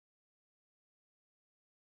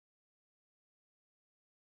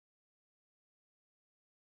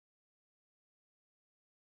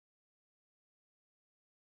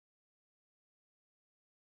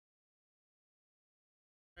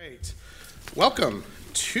Great. Welcome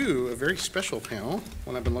to a very special panel,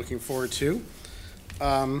 one I've been looking forward to.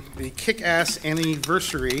 The kick-ass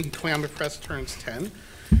Annie-Versary, Koyama Press turns 10.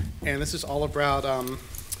 And this is all about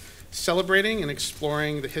celebrating and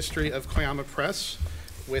exploring the history of Koyama Press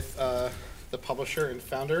with the publisher and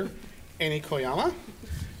founder, Annie Koyama,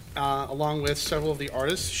 along with several of the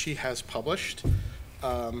artists she has published,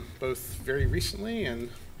 both very recently and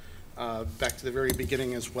back to the very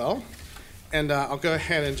beginning as well. And I'll go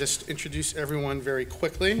ahead and just introduce everyone very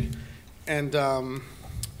quickly. And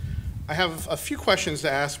I have a few questions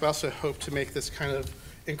to ask, but I also hope to make this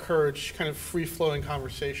encourage free-flowing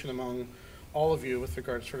conversation among all of you with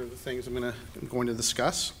regard to sort of the things I'm going to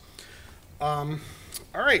discuss. All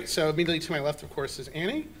right, so immediately to my left, of course, is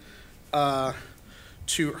Annie.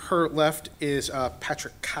 To her left is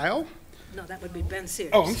Patrick Kyle. No, that would be Ben Sears.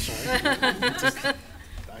 Oh, I'm sorry.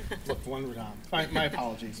 Look, one down. My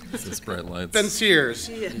apologies. This is bright lights. Ben Sears.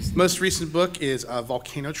 Yes. Most recent book is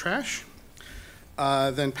Volcano Trash.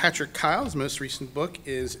 Then Patrick Kyle's most recent book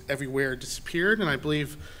is Everywhere Disappeared, and I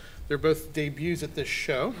believe they're both debuts at this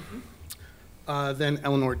show. Then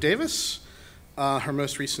Eleanor Davis, her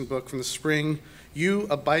most recent book from the spring, You,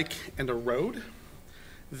 a Bike, and a Road.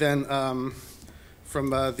 Then from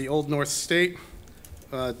the Old North State,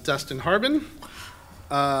 Dustin Harbin.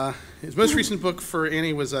 His most recent book for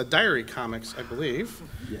Annie was Diary Comics, I believe.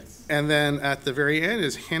 Yes. And then at the very end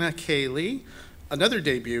is Hannah K. Lee, another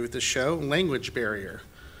debut at the show, Language Barrier.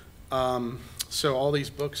 So all these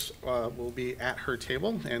books will be at her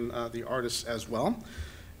table, and the artists as well.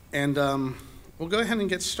 And we'll go ahead and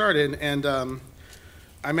get started. And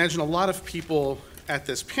I imagine a lot of people at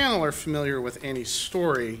this panel are familiar with Annie's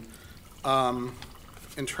story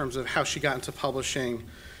in terms of how she got into publishing.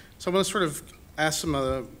 So I'm going to sort of ask some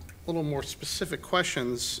a little more specific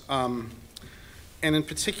questions, and in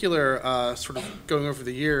particular, sort of going over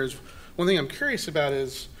the years, one thing I'm curious about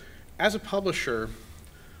is, as a publisher,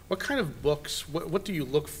 what kind of books, what do you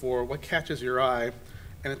look for, what catches your eye,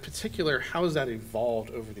 and in particular, how has that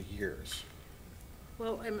evolved over the years?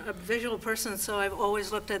 Well, I'm a visual person, so I've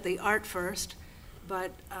always looked at the art first,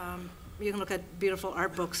 but you can look at beautiful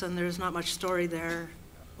art books and there's not much story there,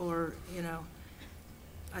 or, you know,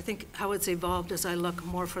 I think how it's evolved is I look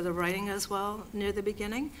more for the writing as well near the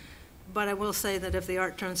beginning. But I will say that if the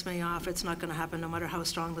art turns me off, it's not going to happen no matter how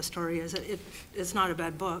strong the story is. It's not a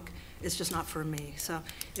bad book. It's just not for me. So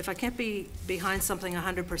if I can't be behind something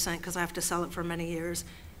 100% because I have to sell it for many years,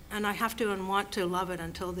 and I have to and want to love it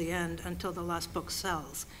until the end, until the last book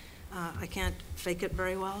sells. I can't fake it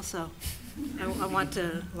very well, so I want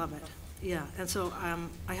to love it. Yeah, and so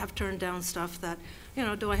I have turned down stuff that, you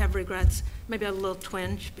know, do I have regrets? Maybe a little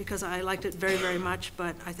twinge because I liked it very, very much,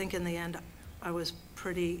 but I think in the end I was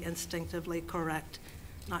pretty instinctively correct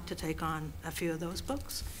not to take on a few of those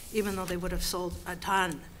books, even though they would have sold a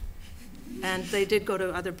ton. And they did go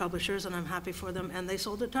to other publishers, and I'm happy for them, and they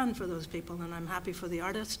sold a ton for those people, and I'm happy for the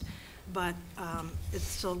artist, but it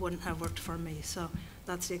still wouldn't have worked for me. So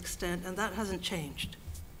that's the extent, and that hasn't changed.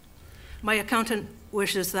 My accountant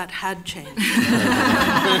wishes that had changed.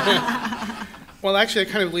 Well, actually, it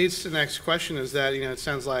kind of leads to the next question is that, you know, it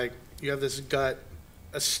sounds like you have this gut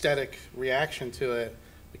aesthetic reaction to it.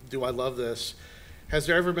 Like, do I love this? Has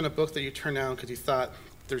there ever been a book that you turned down because you thought,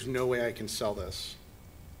 there's no way I can sell this,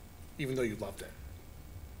 even though you loved it?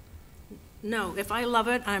 No, if I love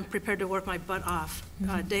it, I'm prepared to work my butt off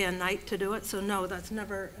day and night to do it. So no, that's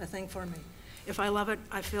never a thing for me. If I love it,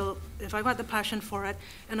 I feel, if I've got the passion for it,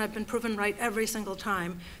 and I've been proven right every single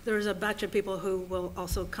time, there's a batch of people who will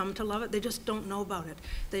also come to love it. They just don't know about it.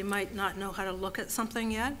 They might not know how to look at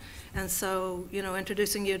something yet. And so, you know,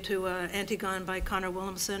 introducing you to Antigone by Connor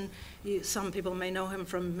Williamson, some people may know him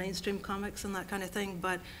from mainstream comics and that kind of thing,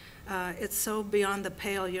 but it's so beyond the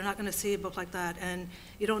pale. You're not going to see a book like that, and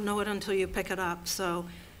you don't know it until you pick it up. So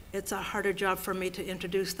it's a harder job for me to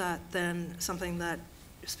introduce that than something that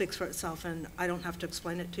speaks for itself, and I don't have to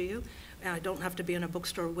explain it to you, and I don't have to be in a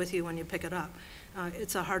bookstore with you when you pick it up.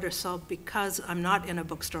 It's a harder sell because I'm not in a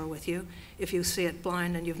bookstore with you if you see it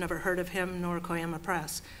blind and you've never heard of him nor Koyama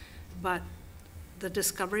Press. But the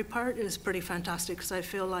discovery part is pretty fantastic because I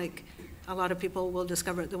feel like a lot of people will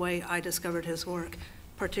discover it the way I discovered his work,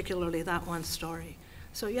 particularly that one story.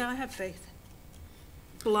 So yeah, I have faith.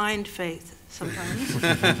 Blind faith sometimes.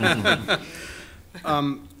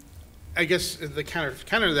 I guess the counter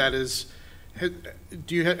to that is,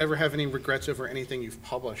 do you ever have any regrets over anything you've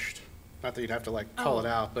published? Not that you'd have to like call it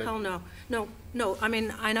out, but. Hell no. No. I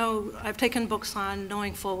mean, I know I've taken books on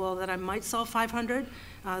knowing full well that I might sell 500.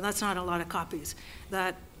 That's not a lot of copies.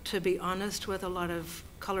 That, to be honest, with a lot of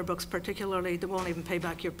color books particularly, that won't even pay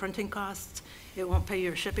back your printing costs. It won't pay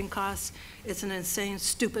your shipping costs. It's an insane,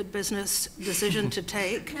 stupid business decision to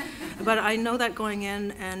take. But I know that going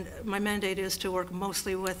in, and my mandate is to work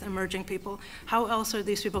mostly with emerging people. How else are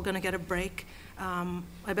these people going to get a break?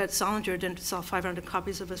 I bet Salinger didn't sell 500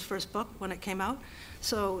 copies of his first book when it came out.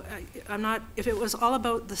 So I'm not, if it was all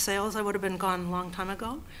about the sales, I would have been gone a long time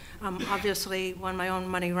ago. Obviously, when my own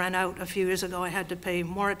money ran out a few years ago, I had to pay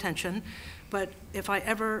more attention. But if I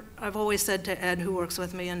ever, I've always said to Ed, who works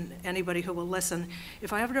with me, and anybody who will listen,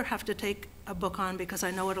 if I ever have to take a book on because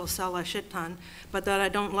I know it'll sell a shit ton, but that I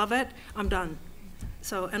don't love it, I'm done.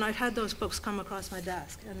 So, and I've had those books come across my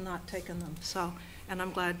desk and not taken them. So, and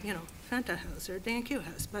I'm glad, you know, Fanta has or Dan-Q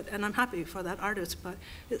has, and I'm happy for that artist, but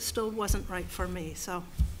it still wasn't right for me, so.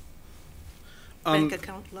 Bank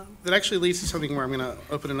account low. That actually leads to something where I'm going to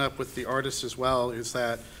open it up with the artists as well, is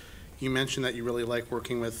that you mentioned that you really like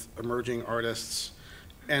working with emerging artists.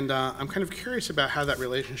 And I'm kind of curious about how that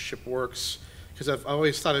relationship works, because I've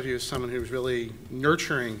always thought of you as someone who's really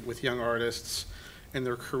nurturing with young artists in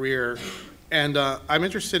their career. And I'm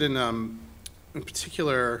interested in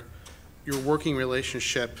particular, your working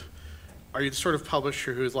relationship. Are you the sort of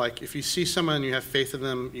publisher who's like, if you see someone and you have faith in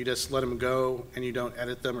them, you just let them go and you don't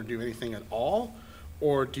edit them or do anything at all?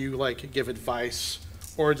 Or do you like give advice?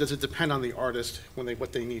 Or does it depend on the artist when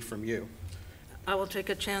what they need from you? I will take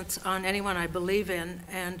a chance on anyone I believe in,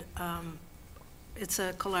 and it's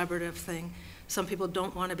a collaborative thing. Some people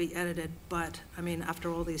don't want to be edited, but I mean, after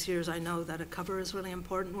all these years, I know that a cover is really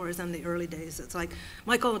important, whereas in the early days, it's like,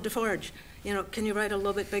 Michael DeForge, you know, can you write a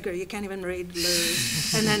little bit bigger? You can't even read Lou.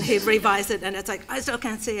 And then he revised it, and it's like, I still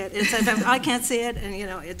can't see it. It's like, I can't see it, and you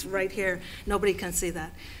know, it's right here. Nobody can see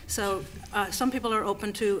that. So some people are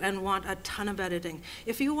open to and want a ton of editing.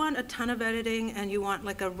 If you want a ton of editing and you want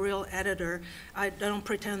like a real editor, I don't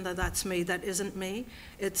pretend that that's me. That isn't me.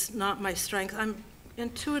 It's not my strength. I'm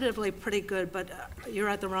intuitively pretty good, but you're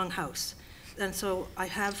at the wrong house. And so I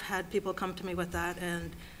have had people come to me with that,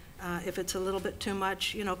 and if it's a little bit too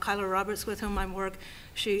much, you know, Kyla Roberts, with whom I work,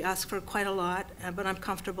 she asks for quite a lot, but I'm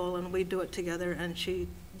comfortable, and we do it together, and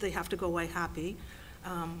they have to go away happy.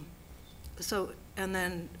 And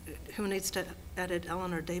then who needs to edit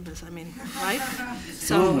Eleanor Davis? I mean, right?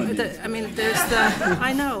 So, I mean, there's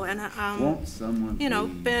I know, and, you know,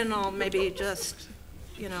 Ben, I'll maybe just,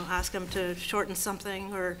 you know, ask him to shorten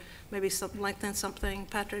something or maybe lengthen something.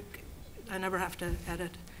 Patrick, I never have to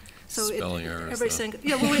edit. So spelling errors. Every single,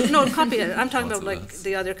 yeah, well, no, copy edit. I'm talking about like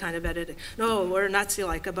the other kind of editing. No, we're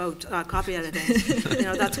Nazi-like about copy editing. You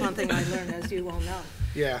know, that's one thing I learned, as you well know.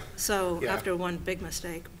 Yeah. So after one big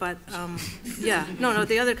mistake, but yeah, no,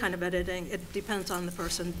 the other kind of editing, it depends on the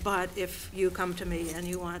person. But if you come to me and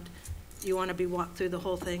you want to be walked through the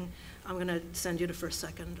whole thing, I'm going to send you to First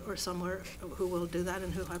Second or somewhere who will do that,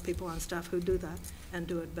 and who have people on staff who do that and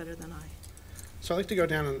do it better than I. So I'd like to go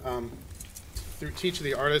down and through each of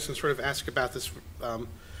the artists and sort of ask about this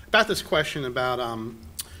question about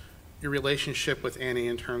your relationship with Annie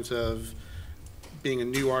in terms of being a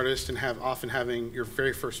new artist and often having your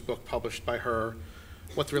very first book published by her,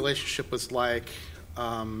 what the relationship was like,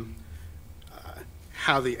 how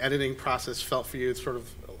the editing process felt for you, sort of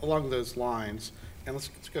along those lines. And let's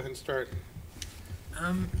go ahead and start.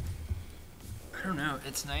 I don't know.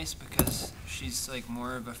 It's nice because she's like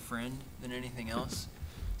more of a friend than anything else.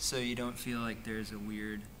 So you don't feel like there's a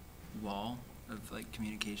weird wall of like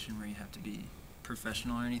communication where you have to be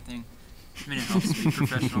professional or anything. I mean, it helps to be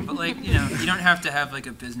professional, but like, you know, you don't have to have like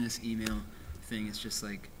a business email thing. It's just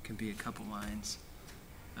like, can be a couple lines.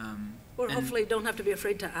 Or hopefully don't have to be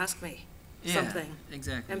afraid to ask me something.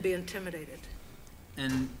 Exactly. And be intimidated.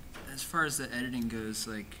 And as far as the editing goes,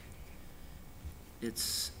 like,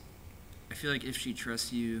 I feel like if she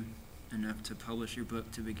trusts you enough to publish your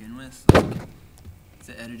book to begin with, like,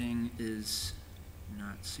 the editing is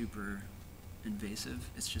not super invasive.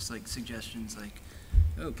 It's just like suggestions like,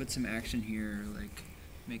 oh, put some action here, or like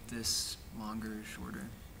make this longer, shorter.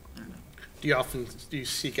 I don't know. Do you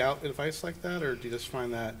seek out advice like that, or do you just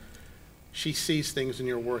find that she sees things in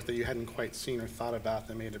your work that you hadn't quite seen or thought about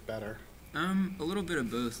that made it better? A little bit of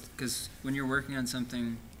both, because when you're working on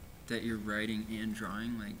something that you're writing and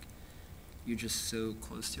drawing, like, you're just so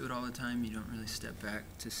close to it all the time, you don't really step back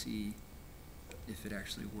to see if it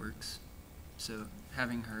actually works. So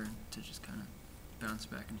having her to just kind of bounce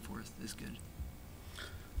back and forth is good.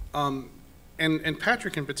 And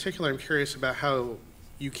Patrick in particular, I'm curious about how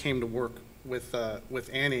you came to work with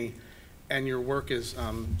Annie, and your work is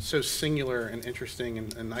so singular and interesting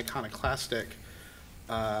and iconoclastic.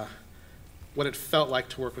 What it felt like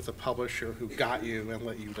to work with a publisher who got you and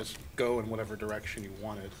let you just go in whatever direction you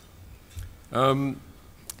wanted.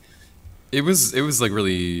 It was like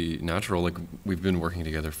really natural. Like we've been working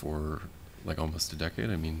together for like almost a decade.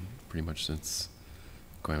 I mean, pretty much since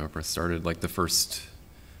Koyama Press started. Like the first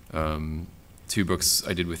 2 books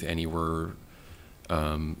I did with Annie were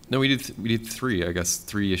no, we did 3. I guess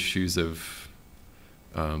 3 issues of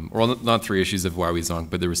well, not 3 issues of Wowie Zonk,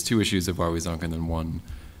 but there was 2 issues of Wowie Zonk and then 1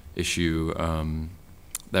 issue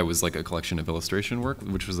that was like a collection of illustration work,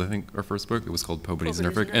 which was I think our first book. It was called Poverty's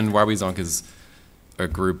Nerfik. And Wowie Zonk is a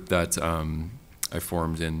group that I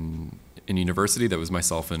formed in university. That was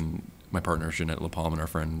myself and my partner Jeanette Lapalme and our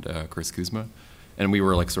friend Chris Kuzma, and we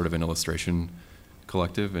were like sort of an illustration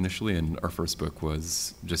collective initially. And our first book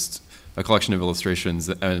was just a collection of illustrations.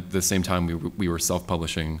 At the same time, we were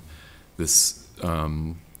self-publishing this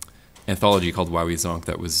anthology called Wowie Zonk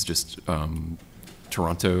that was just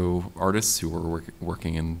Toronto artists who were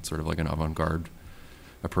working in sort of like an avant-garde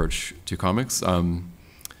approach to comics.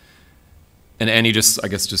 And Annie I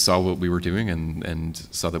guess just saw what we were doing and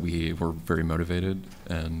saw that we were very motivated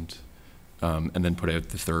and then put out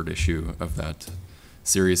the 3rd issue of that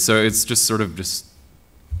series. So it's just sort of I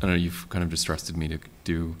don't know, you've kind of just trusted me to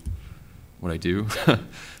do what I do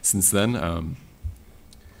since then.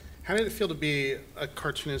 How did it feel to be a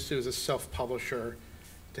cartoonist who is a self-publisher,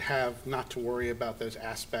 to have not to worry about those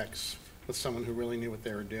aspects with someone who really knew what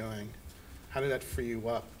they were doing? How did that free you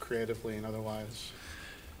up creatively and otherwise?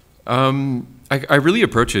 I really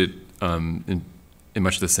approach it in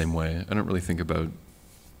much the same way. I don't really think about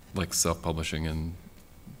like self-publishing and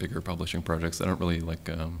bigger publishing projects. I don't really like.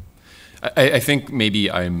 I think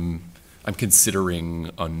maybe I'm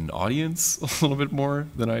considering an audience a little bit more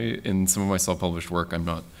than in some of my self-published work. I'm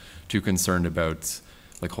not too concerned about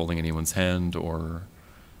like holding anyone's hand or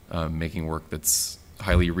making work that's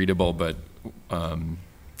highly readable. But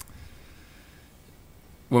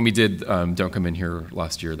when we did Don't Come In Here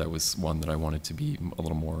last year, that was one that I wanted to be a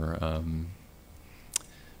little more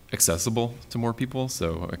accessible to more people.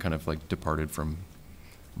 So I kind of like departed from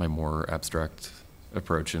my more abstract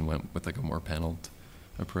approach and went with like a more paneled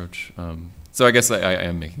approach. So I guess I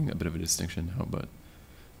am making a bit of a distinction now, but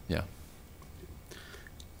yeah.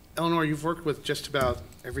 Eleanor, you've worked with just about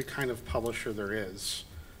every kind of publisher there is,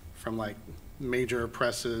 from like major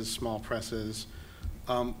presses, small presses.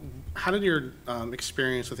 How did your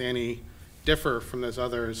experience with Annie differ from those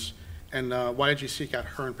others, and why did you seek out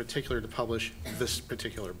her in particular to publish this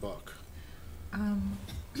particular book?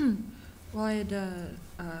 Well, I had,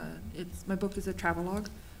 my book is a travelogue.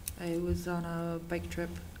 I was on a bike trip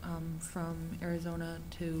from Arizona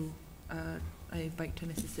to, I biked to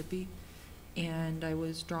Mississippi, and I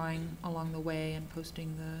was drawing along the way and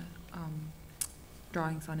posting the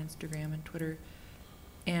drawings on Instagram and Twitter.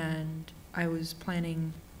 And I was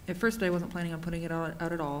planning, at first I wasn't planning on putting it out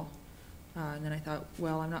at all. And then I thought,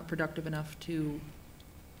 well, I'm not productive enough to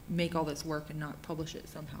make all this work and not publish it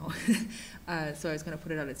somehow. So I was going to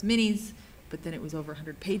put it out as minis, but then it was over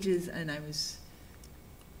 100 pages, and I was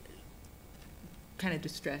kind of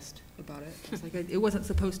distressed about it. I was like, it wasn't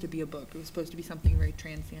supposed to be a book. It was supposed to be something very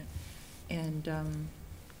transient. And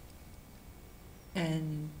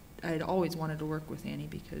I'd always wanted to work with Annie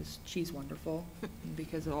because she's wonderful, and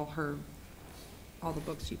because all the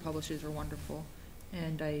books she publishes are wonderful.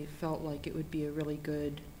 And I felt like it would be a really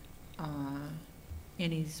good,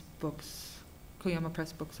 Annie's books, Koyama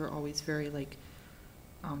Press books are always very like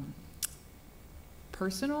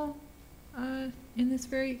personal in this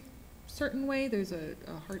very certain way. There's a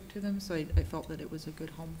heart to them, so I felt that it was a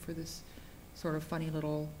good home for this sort of funny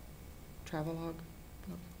little travelogue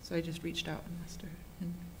book. So I just reached out and asked her,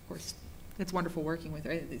 and of course it's wonderful working with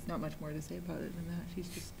her. There's not much more to say about it than that. She's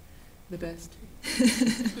just the best,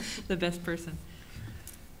 the best person.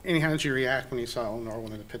 Annie, how did you react when you saw Eleanor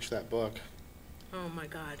wanted to pitch that book? Oh my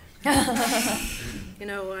God. You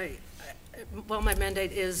know, well, my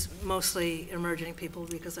mandate is mostly emerging people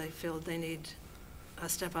because I feel they need a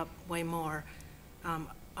step up way more.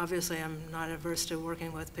 Obviously, I'm not averse to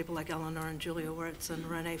working with people like Eleanor and Julia Wirtz and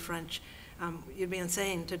Renee French. You'd be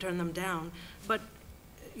insane to turn them down. But,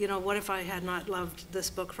 you know, what if I had not loved this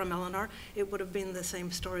book from Eleanor? It would have been the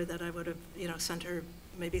same story that I would have, you know, sent her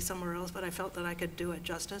maybe somewhere else, but I felt that I could do it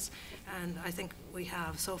justice, and I think we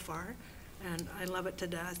have so far, and I love it to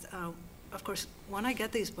death. Of course, when I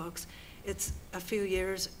get these books, it's a few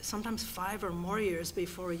years, sometimes 5 or more years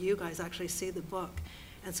before you guys actually see the book.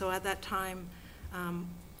 And so at that time,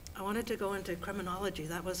 I wanted to go into criminology.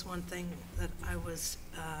 That was one thing that that was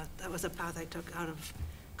a path I took out of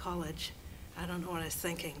college. I don't know what I was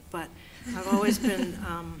thinking, but I've always been,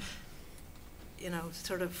 you know,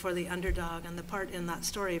 sort of for the underdog. And the part in that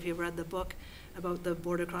story, if you read the book about the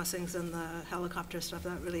border crossings and the helicopter stuff,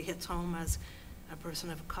 that really hits home as a person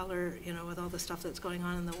of color, you know, with all the stuff that's going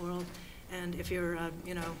on in the world. And if you're,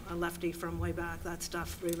 you know, a lefty from way back, that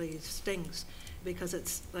stuff really stings, because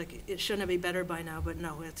it's like, it shouldn't be better by now, but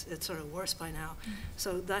no, it's sort of worse by now.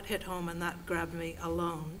 So that hit home, and that grabbed me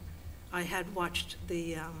alone. I had watched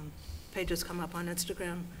the pages come up on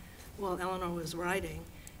Instagram while Eleanor was writing,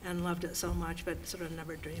 and loved it so much, but sort of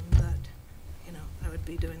never dreamed that, you know, I would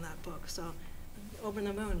be doing that book. So over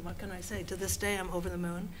the moon, what can I say? To this day, I'm over the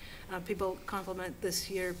moon. People compliment this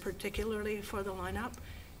year particularly for the lineup,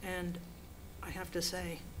 and I have to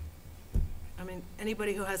say, I mean,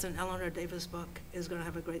 anybody who has an Eleanor Davis book is going to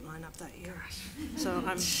have a great lineup that year. So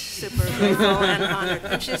I'm super grateful and honored.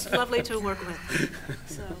 And she's lovely to work with.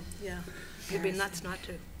 So, yeah, you'd be nuts not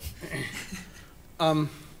to.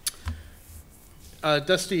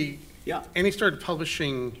 Dusty, Yeah. Annie started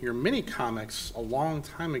publishing your mini comics a long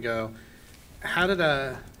time ago. How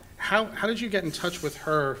did you get in touch with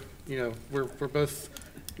her? You know, we're both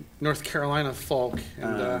North Carolina folk,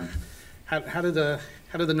 and how did the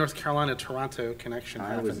North Carolina Toronto connection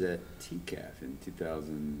happen? I was at TCAF in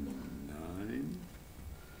 2009,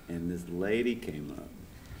 and this lady came up,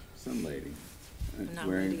 some lady, Not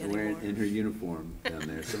wearing lady anymore. in her uniform down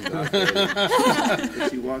there, some goth lady.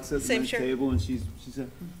 And she walks up to my table and she's like,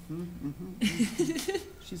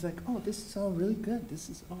 she's like, oh, this is all really good.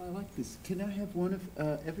 I like this. Can I have one of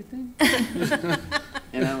everything?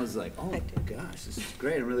 And I was like, oh gosh, this is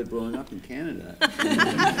great. I'm really blowing up in Canada.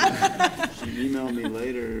 And she emailed me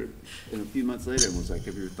later, and a few months later, and was like,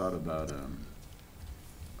 have you ever thought about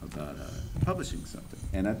publishing something?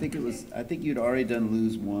 And I think you'd already done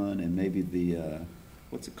Lose One, and maybe the,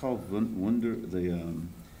 what's it called? Wonder, the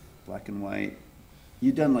black and white.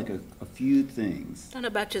 You'd done like a few things. Done a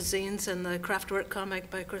batch of zines and the Kraftwerk comic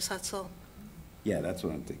by Chris Hutzel. Yeah, that's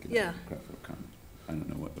what I'm thinking. Yeah. Of, Kraftwerk comic. I don't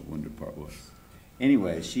know what the Wonder part was.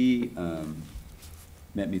 Anyway, she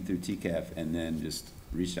met me through TCAF and then just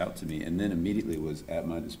reached out to me, and then immediately was at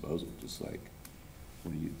my disposal, just like, how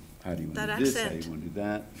do you want to do this? How do you want to do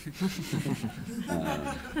that?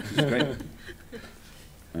 It's great.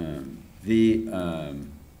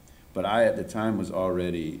 But I, at the time,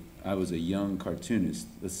 I was a young cartoonist.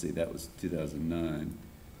 Let's see, that was 2009.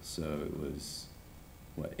 So it was,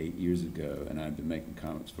 8 years ago, and I'd been making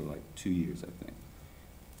comics for like 2 years, I think.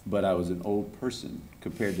 But I was an old person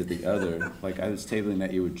compared to the other. Like, I was tabling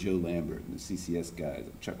that year with Joe Lambert and the CCS guys,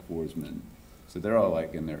 Chuck Forsman. So they're all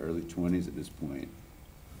like in their early 20s at this point.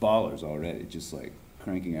 Ballers already, just like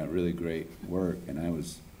cranking out really great work. And I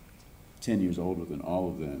was 10 years older than all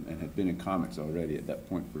of them and had been in comics already at that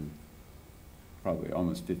point for probably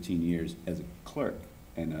almost 15 years as a clerk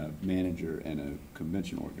and a manager and a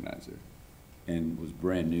convention organizer, and was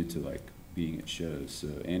brand new to like being at shows. So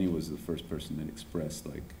Annie was the first person that expressed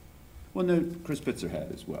like, well, no, Chris Pitzer had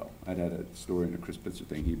as well. I'd had a story in a Chris Pitzer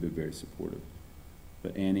thing. He'd been very supportive.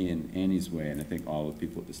 But Annie, in Annie's way, and I think all the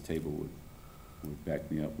people at this table would back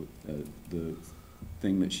me up with the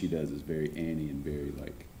thing that she does is very Annie and very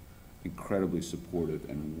like incredibly supportive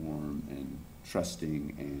and warm and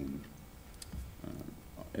trusting and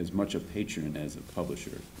as much a patron as a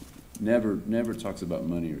publisher. Never talks about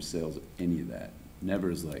money or sales or any of that. Never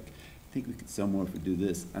is like, I think we could sell more if we do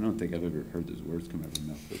this. I don't think I've ever heard those words come out of her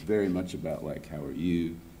mouth, but very much about like, how are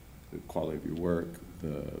you, the quality of your work,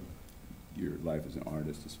 your life as an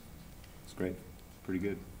artist. It's great. It's pretty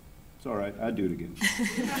good. It's all right. I'd do it again.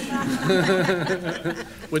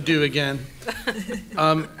 Would do again.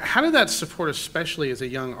 How did that support, especially as a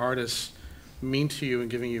young artist, mean to you in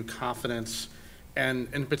giving you confidence? And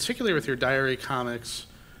in particular with your diary comics,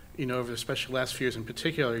 you know, over especially the last few years in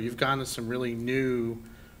particular, you've gone to some really new,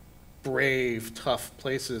 brave, tough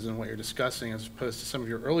places in what you're discussing, as opposed to some of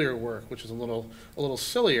your earlier work, which is a little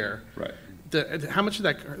sillier. Right. How much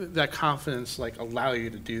did that confidence like allow you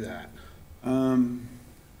to do that? Gosh,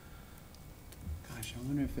 I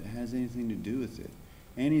wonder if it has anything to do with it.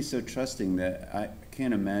 Annie's so trusting that I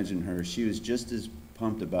can't imagine her. She was just as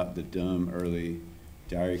pumped about the dumb early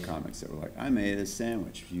diary comics that were like, I made a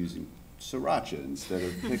sandwich using sriracha instead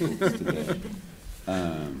of pickles today.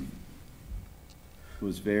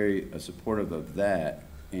 Was very supportive of that,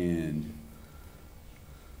 and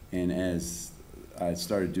as I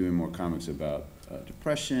started doing more comics about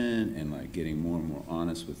depression and like getting more and more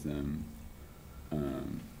honest with them,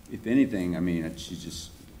 if anything, I mean, she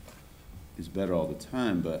just is better all the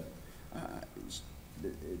time, but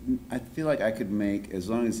I feel like I could make, as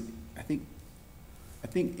long as, I think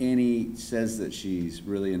Annie says that she's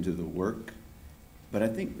really into the work, but I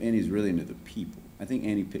think Annie's really into the people. I think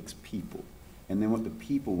Annie picks people. And then what the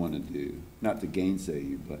people want to do, not to gainsay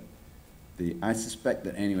you, but I suspect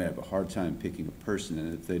that Annie would have a hard time picking a person,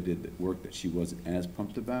 and if they did the work that she wasn't as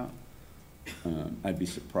pumped about, I'd be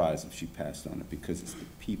surprised if she passed on it, because it's the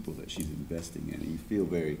people that she's investing in, and you feel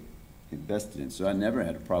very invested in. So I never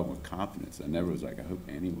had a problem with confidence. I never was like, I hope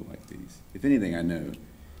Annie will like these. If anything, I know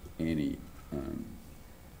Annie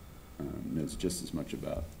knows just as much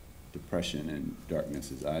about depression and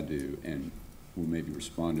darkness as I do, and will maybe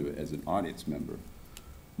respond to it as an audience member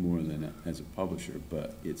more than as a publisher.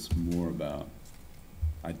 But it's more about,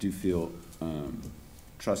 I do feel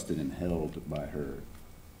trusted and held by her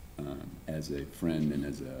as a friend and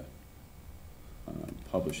as a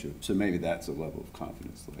publisher. So maybe that's a level of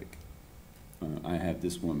confidence. Like, I have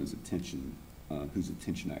this woman's attention, whose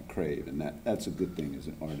attention I crave, and that's a good thing as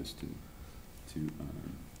an artist to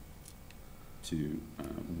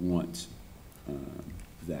want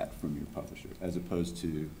that from your publisher, as opposed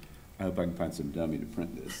to, I hope I can find some dummy to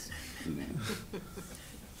print this, you know.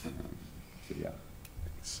 So yeah.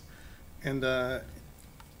 Thanks. And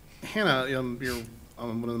Hannah, you're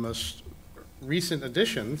one of the most recent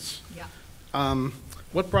additions. Yeah.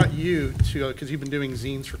 What brought you to, because you've been doing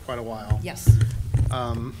zines for quite a while. Yes.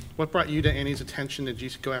 What brought you to Annie's attention? Did you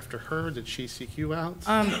go after her? Did she seek you out?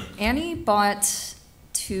 Annie bought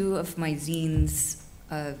 2 of my zines.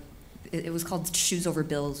 It was called Shoes Over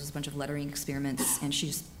Bills. It was a bunch of lettering experiments, and she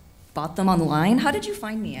just bought them online. How did you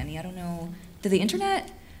find me, Annie? I don't know. Did the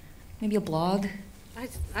internet? Maybe a blog?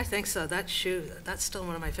 I think so. That shoe, that's still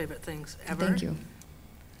one of my favorite things ever. Thank you.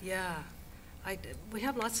 Yeah. We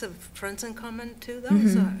have lots of friends in common too, though.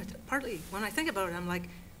 So partly, when I think about it, I'm like,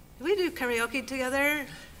 did we do karaoke together?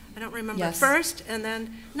 I don't remember Yes. first, and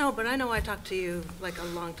then, no, but I know I talked to you like a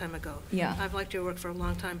long time ago. Yeah. I've liked your work for a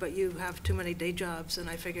long time, but you have too many day jobs, and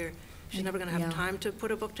I figure she's never going to have Yeah. time to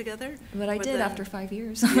put a book together. But I did then- after 5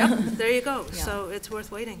 years. Yep, there you go. Yeah. So it's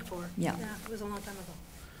worth waiting for. Yeah. It was a long time ago.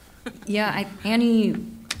 Yeah, Annie,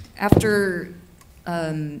 after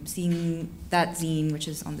seeing that zine, which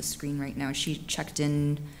is on the screen right now, she checked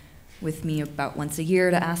in with me about once a year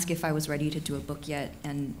to ask if I was ready to do a book yet,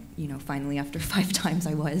 and finally after 5 times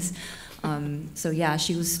I was. So yeah,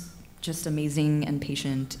 she was just amazing and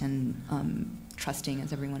patient and trusting,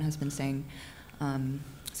 as everyone has been saying.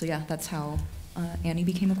 So yeah, that's how Annie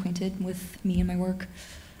became acquainted with me and my work.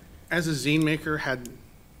 As a zine maker, had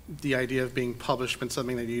the idea of being published been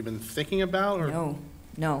something that you've been thinking about? Or?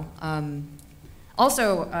 No.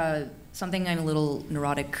 Also, something I'm a little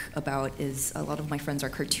neurotic about is a lot of my friends are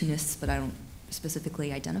cartoonists, but I don't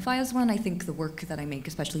specifically identify as one. I think the work that I make,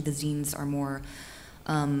 especially the zines, are more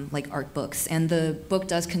like art books. And the book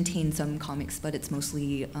does contain some comics, but it's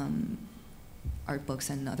mostly art books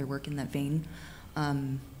and other work in that vein.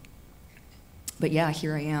 But yeah,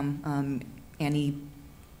 here I am. Annie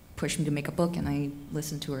pushed me to make a book, and I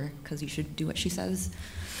listened to her, because you should do what she says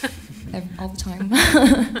all the time.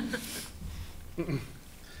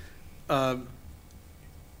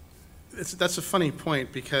 That's a funny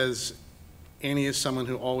point, because Annie is someone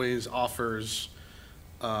who always offers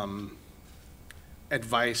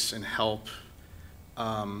advice and help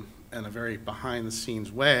in a very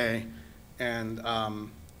behind-the-scenes way, and a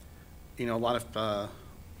lot of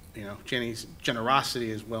Jenny's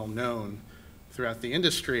generosity is well known throughout the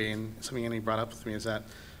industry, and something Annie brought up with me is that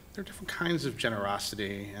there are different kinds of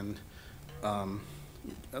generosity, and can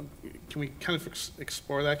we kind of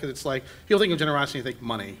explore that? Because it's like, people think of generosity and think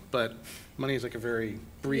money, but money is like a very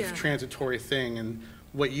brief, transitory thing, and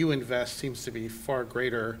what you invest seems to be far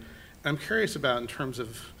greater. And I'm curious about, in terms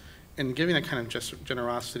of, in giving that kind of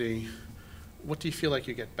generosity, what do you feel like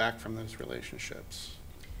you get back from those relationships?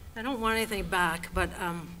 I don't want anything back, but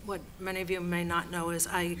what many of you may not know is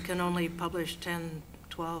I can only publish 10,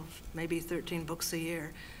 12, maybe 13 books a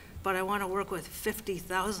year, but I want to work with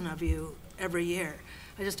 50,000 of you every year.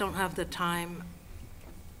 I just don't have the time,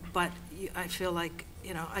 but I feel like,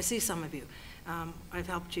 I see some of you. I've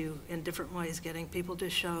helped you in different ways, getting people to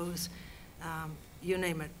shows, you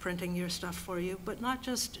name it, printing your stuff for you, but not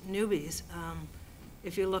just newbies.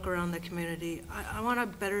 If you look around the community, I want a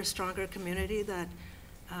better, stronger community that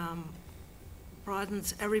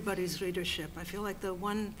broadens everybody's readership. I feel like the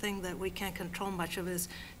one thing that we can't control much of is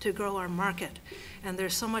to grow our market. And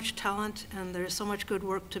there's so much talent and there's so much good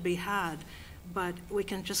work to be had, but we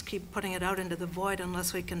can just keep putting it out into the void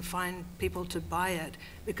unless we can find people to buy it,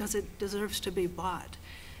 because it deserves to be bought.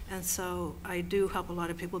 And so I do help a lot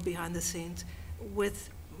of people behind the scenes with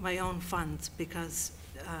my own funds, because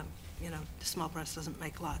the small press doesn't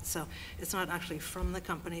make lots, so it's not actually from the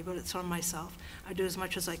company, but it's from myself. I do as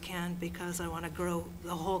much as I can because I want to grow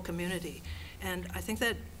the whole community. And I think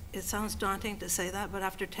that it sounds daunting to say that, but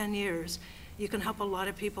after 10 years, You can help a lot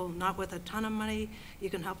of people, not with a ton of money.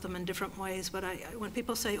 You can help them in different ways. But when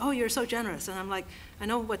people say, oh, you're so generous, and I'm like, I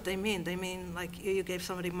know what they mean. They mean like you gave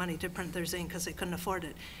somebody money to print their zine because they couldn't afford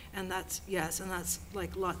it. And that's, yes, and that's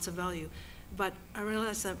like lots of value. But I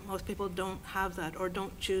realize that most people don't have that or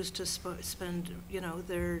don't choose to spend,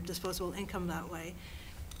 their disposable income that way.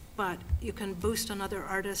 But you can boost another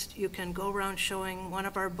artist. You can go around showing one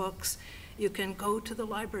of our books. You can go to the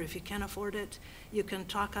library if you can't afford it. You can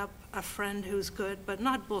talk up a friend who's good, but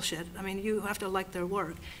not bullshit. I mean, you have to like their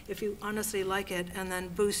work. If you honestly like it and then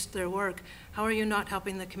boost their work, how are you not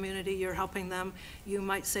helping the community? You're helping them. You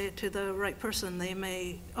might say it to the right person. They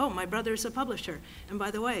may, oh, my brother's a publisher. And by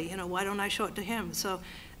the way, why don't I show it to him? So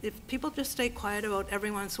if people just stay quiet about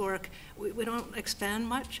everyone's work, we don't expand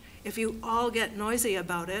much. If you all get noisy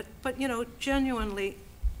about it, but genuinely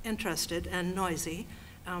interested and noisy,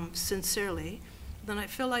 sincerely, then I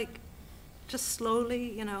feel like just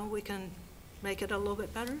slowly, we can make it a little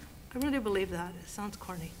bit better. I really believe that. It sounds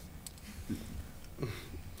corny.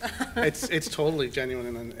 It's totally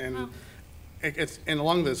genuine, and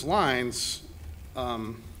along those lines,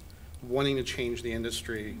 wanting to change the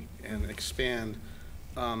industry and expand.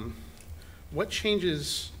 What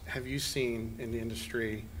changes have you seen in the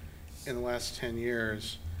industry in the last 10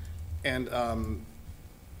 years, and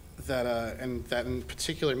that in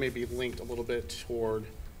particular may be linked a little bit toward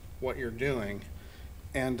what you're doing,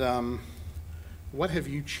 and what have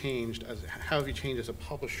you changed how have you changed as a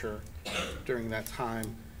publisher during that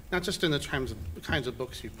time, not just in the kinds of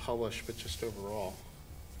books you publish, but just overall?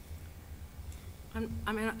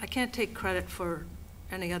 I can't take credit for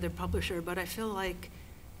any other publisher, but I feel like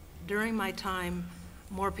during my time,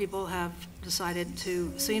 more people have decided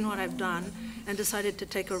to seen what I've done and decided to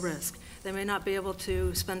take a risk. They may not be able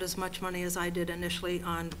to spend as much money as I did initially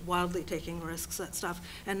on wildly taking risks at stuff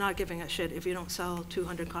and not giving a shit if you don't sell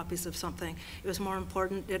 200 copies of something. It was more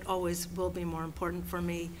important, it always will be more important for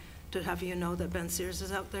me to have you know that Ben Sears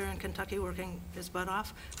is out there in Kentucky working his butt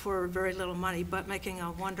off for very little money, but making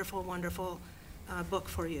a wonderful, wonderful book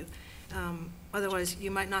for you. Otherwise,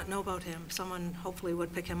 you might not know about him. Someone hopefully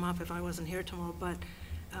would pick him up if I wasn't here tomorrow, but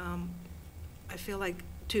I feel like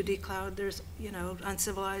 2D Cloud, there's,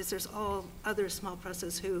 Uncivilized, there's all other small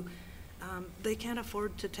presses who, they can't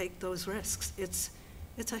afford to take those risks.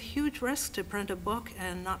 It's a huge risk to print a book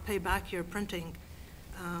and not pay back your printing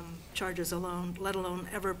charges alone, let alone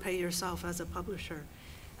ever pay yourself as a publisher.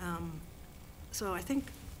 So I think,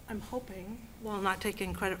 I'm hoping, well, not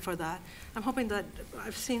taking credit for that, I'm hoping that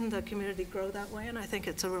I've seen the community grow that way, and I think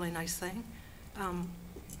it's a really nice thing.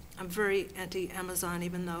 I'm very anti-Amazon,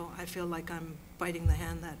 even though I feel like I'm biting the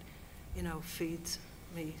hand that, feeds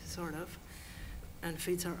me, sort of, and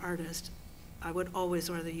feeds our artist. I would always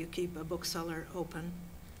rather you keep a bookseller open,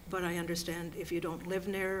 but I understand if you don't live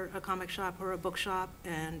near a comic shop or a bookshop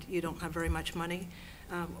and you don't have very much money,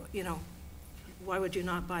 why would you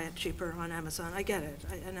not buy it cheaper on Amazon? I get it,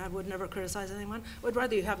 and I would never criticize anyone. I would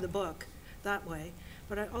rather you have the book that way.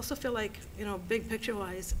 But I also feel like, big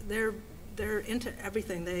picture-wise, they're into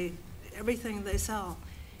everything. Everything they sell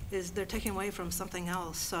they're taking away from something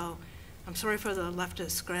else. So I'm sorry for the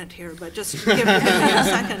leftist grant here, but just give me a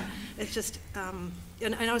second. It's just,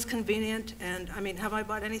 and I know it's convenient, and have I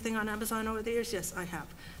bought anything on Amazon over the years? Yes, I have.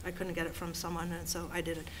 I couldn't get it from someone, and so I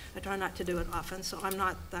did it. I try not to do it often, so I'm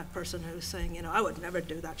not that person who's saying, I would never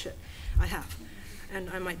do that shit. I have, and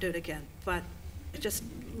I might do it again. But it's just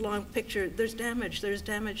long picture, there's damage. There's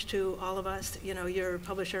damage to all of us. Your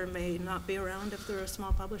publisher may not be around if they're a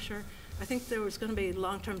small publisher. I think there was going to be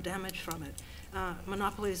long-term damage from it.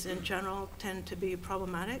 Monopolies in general tend to be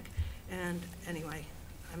problematic, and anyway,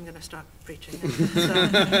 I'm going to stop preaching.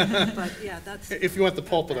 But yeah, that's... If you want the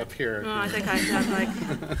pulpit up here. No, I think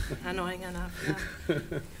I'm annoying enough.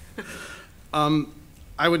 Yeah.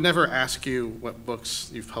 I would never ask you what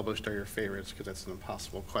books you've published are your favorites, because that's an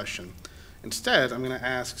impossible question. Instead, I'm going to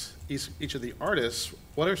ask each of the artists,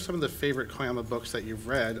 what are some of the favorite Koyama books that you've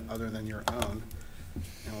read other than your own?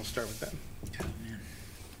 And we'll start with that. Oh,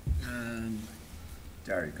 man.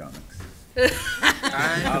 Diary comics.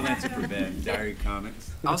 I'll answer for Ben. Diary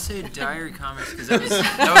comics. I'll say Diary comics because that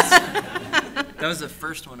was the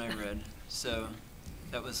first one I read. So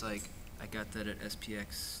that was I got that at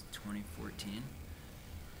SPX 2014.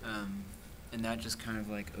 And that just kind of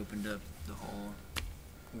opened up the whole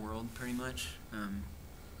world pretty much.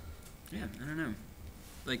 Yeah, I don't know.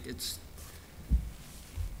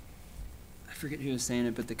 I forget who was saying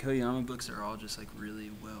it, but the Koyama books are all just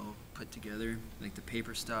really well put together. The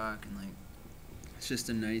paper stock and it's just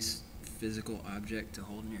a nice physical object to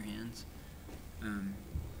hold in your hands.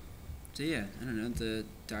 So yeah, I don't know. The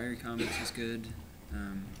Diary comics is good.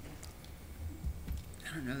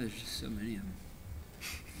 I don't know. There's just so many of them.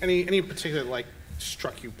 Any in particular like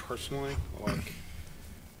struck you personally? Like,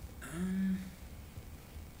 I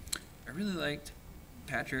really liked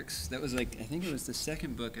Patrick's. That was like, I think it was the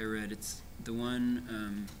second book I read. It's the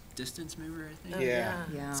one, Distance Mover, I think. Oh, Yeah.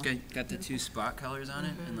 Yeah. It's got the two spot colors on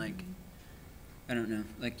it, and like, I don't know,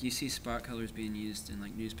 like you see spot colors being used in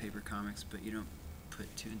like newspaper comics, but you don't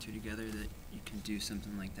put two and two together that you can do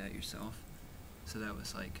something like that yourself. So that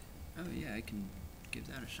was like, oh yeah, I can give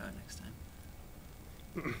that a shot next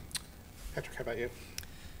time. Patrick, how about you?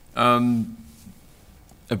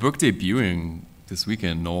 A book debuting this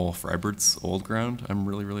weekend, Noel Freibert's Old Ground, I'm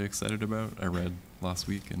really, really excited about. I read last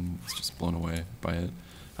week and was just blown away by it.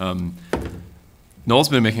 Noel's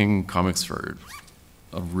been making comics for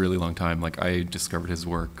a really long time. Like, I discovered his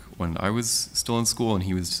work when I was still in school, and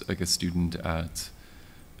he was like a student at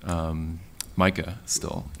MICA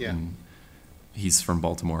still. Yeah. And he's from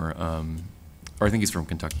Baltimore, or I think he's from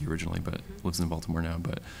Kentucky originally, but lives in Baltimore now.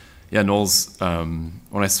 But yeah, Noel's, when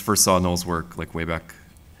I first saw Noel's work, like way back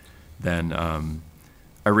then,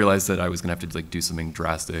 I realized that I was gonna have to like do something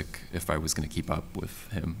drastic if I was gonna keep up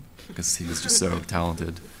with him, because he was just so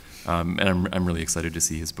talented. And I'm really excited to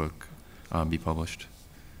see his book be published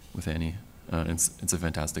with Annie. It's a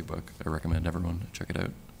fantastic book. I recommend everyone check it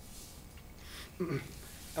out.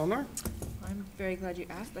 Eleanor? I'm very glad you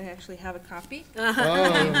asked. I actually have a copy.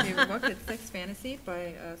 Oh. My favorite book. It's Sex Fantasy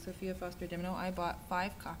by Sophia Foster Dimino. I bought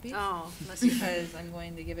 5 copies Oh, bless you. because I'm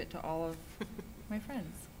going to give it to all of my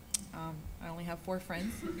friends. I only have 4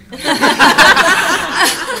 friends.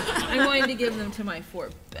 I'm going to give them to my 4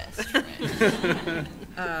 best friends.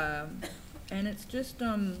 And it's just,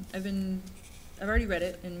 I've already read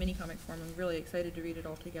it in mini comic form. I'm really excited to read it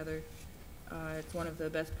all together. It's one of the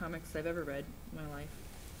best comics I've ever read in my life.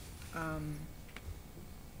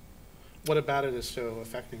 What about it is so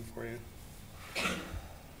affecting for you?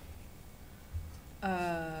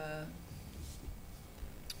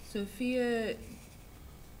 Sophia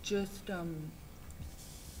just, I'm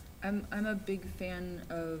a big fan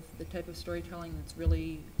of the type of storytelling that's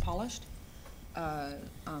really polished,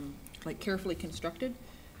 like carefully constructed.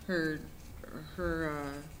 Her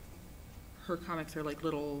comics are like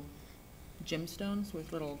little gemstones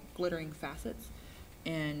with little glittering facets,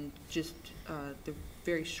 and just they're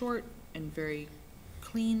very short and very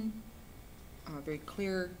clean, very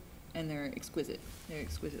clear, and they're exquisite. They're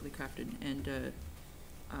exquisitely crafted and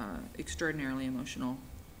extraordinarily emotional.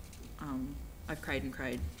 I've cried and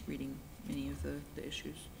cried reading many of the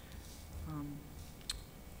issues.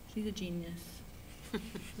 She's a genius.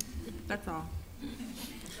 That's all.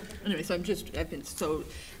 Anyway, so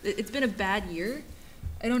it's been a bad year.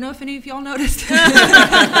 I don't know if any of y'all noticed.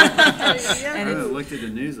 I haven't looked at the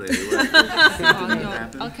news lately.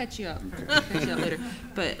 I'll catch you up. I'll catch you up later.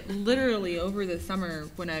 But literally over the summer,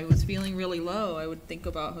 when I was feeling really low, I would think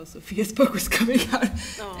about how Sophia's book was coming out,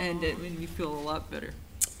 and it made me feel a lot better.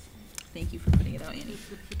 Thank you for putting it out, Annie.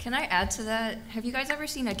 Can I add to that? Have you guys ever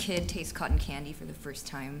seen a kid taste cotton candy for the first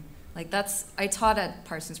time? Like, I taught at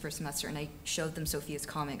Parsons first semester, and I showed them Sophia's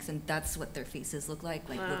comics, and that's what their faces look like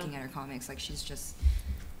Wow. looking at her comics. Like, she's just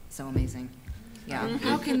so amazing. Yeah.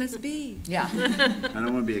 How can this be? Yeah. I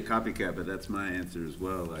don't want to be a copycat, but that's my answer as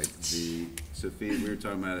well. Like Sophia, we were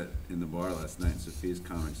talking about it in the bar last night. Sophia's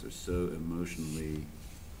comics are so emotionally,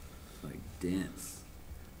 like, dense.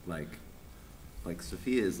 Like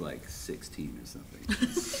Sophia is like 16 or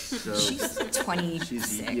something. So She's 26.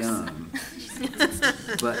 she's young,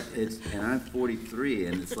 but and I'm 43,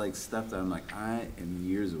 and it's like stuff that I'm like, I am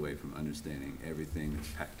years away from understanding everything that's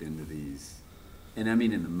packed into these. And I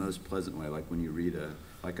mean in the most pleasant way, like when you read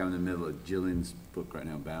like I'm in the middle of Jillian's book right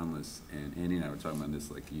now, Boundless, and Annie and I were talking about this,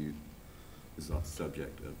 like this is off the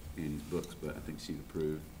subject of Annie's books, but I think she'd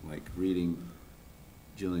approve. Like reading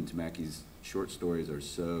Jillian Tamaki's short stories they're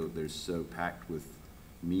so packed with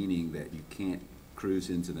meaning that you can't cruise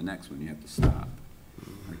into the next one, you have to stop.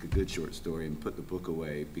 Like a good short story and put the book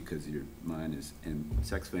away because your mind is, and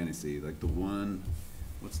Sex Fantasy, like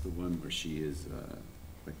what's the one where she is,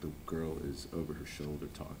 like the girl is over her shoulder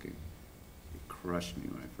talking. It crushed me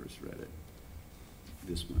when I first read it.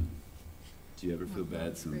 This one. Do you ever feel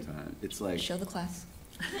bad sometimes? It's like, Show the class.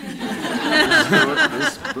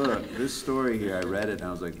 this story here, I read it and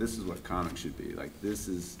I was like, this is what comics should be. Like this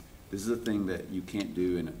is a thing that you can't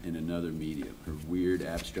do in another medium. Her weird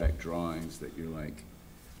abstract drawings that you're like,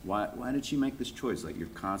 why did she make this choice? Like you're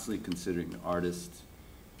constantly considering the artist,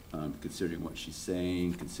 considering what she's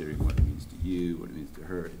saying, considering what it means to you, what it means to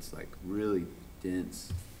her. It's like really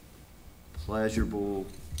dense, pleasurable,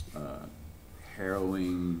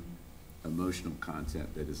 harrowing, emotional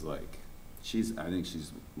content that is like, I think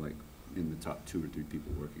she's like in the top 2 or 3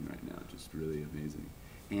 people working right now. Just really amazing.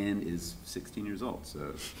 Anne is 16 years old, so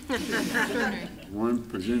one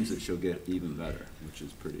presumes that she'll get even better, which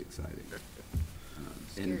is pretty exciting.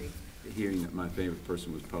 And hearing that my favorite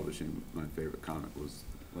person was publishing my favorite comic was,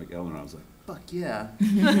 like Eleanor, I was like, fuck yeah.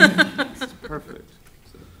 It's perfect.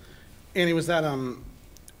 So. Annie, was that,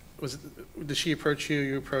 did she approach you,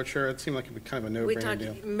 you approach her? It seemed like it was kind of a no-brainer We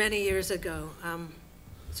deal. talked many years ago.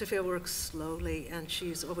 Sophia works slowly, and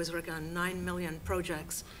she's always working on 9 million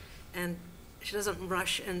projects, and she doesn't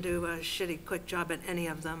rush and do a shitty quick job at any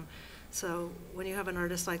of them. So when you have an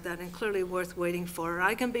artist like that, and clearly worth waiting for,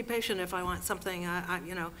 I can be patient if I want something.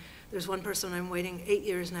 You know, there's one person I'm waiting 8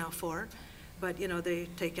 years now for, but you know, they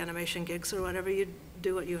take animation gigs or whatever. You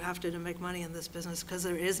do what you have to make money in this business, because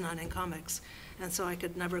there is none in comics, and so I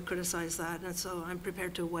could never criticize that. And so I'm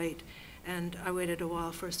prepared to wait. And I waited a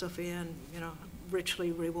while for Sophia, and you know,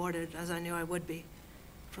 richly rewarded, as I knew I would be,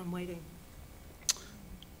 from waiting.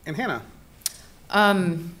 And Hannah?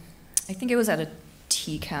 I think it was at a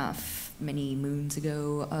TCAF many moons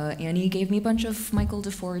ago. Annie gave me a bunch of Michael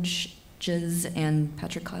DeForge's and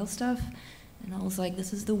Patrick Kyle stuff, and I was like,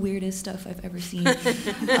 this is the weirdest stuff I've ever seen.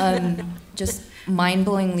 Just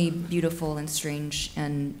mind-blowingly beautiful and strange,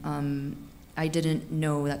 and I didn't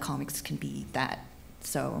know that comics can be that.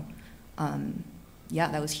 So, yeah,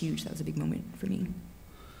 that was huge. That was a big moment for me.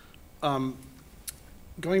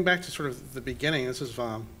 Going back to sort of the beginning, this is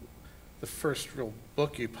the first real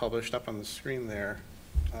book you published up on the screen there,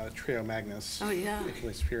 Trio Magnus. Oh, yeah.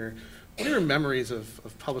 Superior. What are your memories of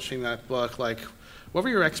publishing that book? Like, what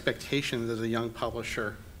were your expectations as a young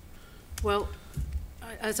publisher? Well,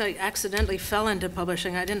 as I accidentally fell into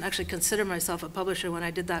publishing, I didn't actually consider myself a publisher when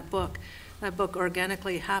I did that book. That book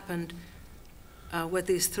organically happened with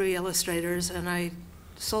these 3 illustrators, and I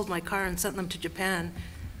sold my car and sent them to Japan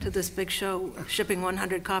to this big show, shipping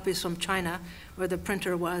 100 copies from China, where the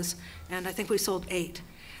printer was, and I think we sold 8.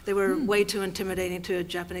 They were way too intimidating to a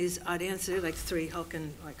Japanese audience. They were like 3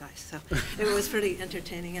 hulking white guys, so it was pretty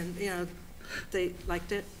entertaining, and you know, they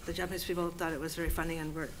liked it. The Japanese people thought it was very funny,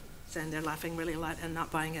 and were saying they're laughing really a lot and not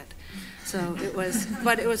buying it. So it was,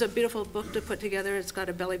 but it was a beautiful book to put together. It's got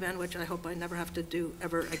a belly band, which I hope I never have to do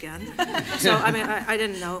ever again. So I mean, I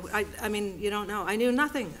didn't know. I mean, you don't know. I knew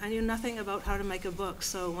nothing. I knew nothing about how to make a book.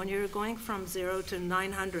 So when you're going from 0 to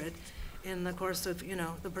 900 in the course of, you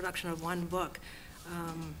know, the production of one book,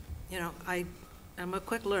 you know, I'm a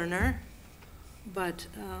quick learner, but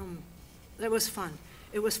it was fun.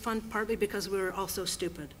 It was fun partly because we were all so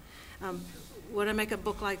stupid. Would I make a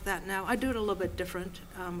book like that now? I do it a little bit different.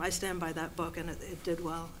 I stand by that book, and it did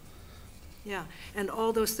well. Yeah, and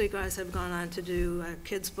all those 3 guys have gone on to do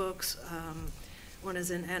kids' books. One is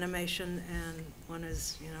in animation, and one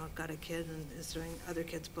is, you know, got a kid and is doing other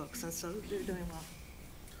kids' books, and so they're doing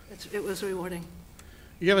well. It was rewarding.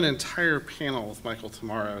 You have an entire panel with Michael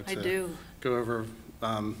tomorrow I to do. go over,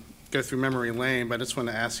 go through memory lane, but I just want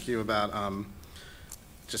to ask you about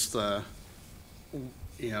just the,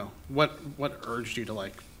 you know, what urged you to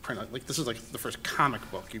like print it? Like, this is like the first comic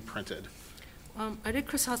book you printed. I did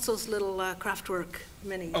Chris Hutzel's little Kraftwerk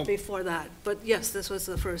mini Oh. before that, but yes, this was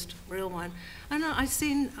the first real one. I don't know, I've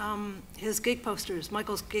seen his gig posters,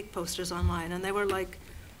 Michael's gig posters online, and they were like,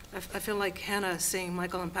 I feel like Hannah seeing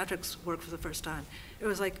Michael and Patrick's work for the first time. It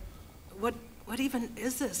was like, what even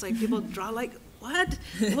is this? Like, people draw like, what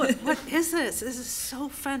is this? This is so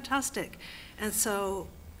fantastic. And so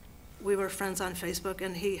we were friends on Facebook,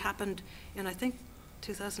 and he happened in, I think,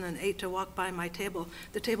 2008 to walk by my table,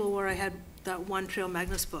 the table where I had that one Trio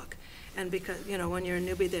Magnus book. And because, you know, when you're a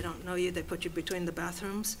newbie, they don't know you, they put you between the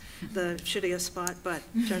bathrooms, the shittiest spot, but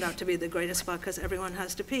turned out to be the greatest spot because everyone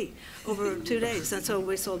has to pee over 2 days. And so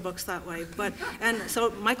we sold books that way. And so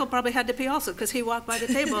Michael probably had to pee also because he walked by the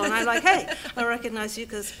table, and I'm like, hey, I recognize you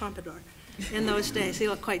because Pompadour. In those days, he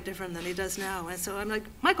looked quite different than he does now. And so I'm like,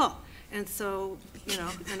 Michael. And so, you know,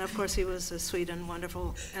 and of course he was sweet and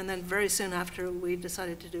wonderful. And then very soon after, we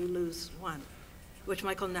decided to do Lose One, which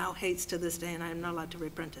Michael now hates to this day, and I'm not allowed to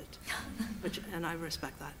reprint it, and I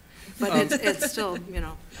respect that. But it's still, you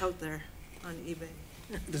know, out there on eBay.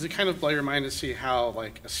 Does it kind of blow your mind to see how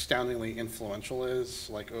like astoundingly influential it is,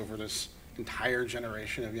 like over this entire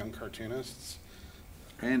generation of young cartoonists?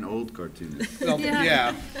 And old cartoonists. Well,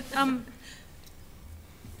 yeah.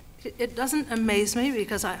 It doesn't amaze me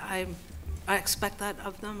because I expect that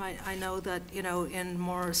of them. I know that, you know, in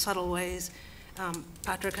more subtle ways,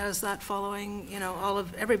 Patrick has that following. You know,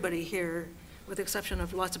 everybody here, with the exception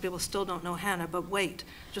of lots of people, still don't know Hannah. But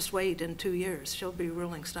just wait. In 2 years, she'll be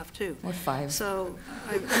ruling stuff too. Or 5. So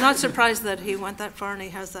I'm not surprised that he went that far and he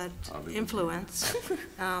has that influence.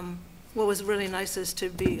 what was really nice is to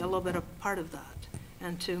be a little bit a part of that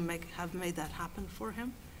and to have made that happen for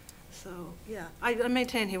him. So, yeah, I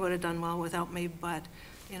maintain he would have done well without me, but,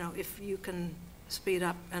 you know, if you can speed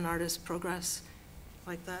up an artist's progress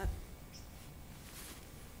like that,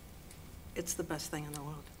 it's the best thing in the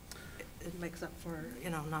world. It makes up for, you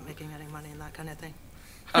know, not making any money and that kind of thing.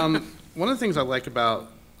 One of the things I like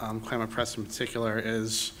about Koyama Press in particular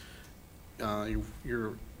is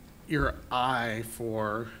your eye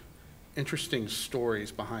for interesting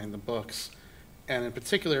stories behind the books, and in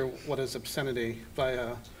particular, What is Obscenity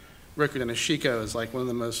by Roku Denishiko is like one of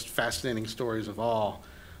the most fascinating stories of all.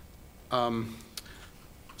 What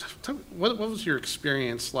was your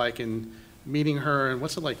experience like in meeting her, and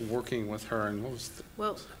what's it like working with her, and what was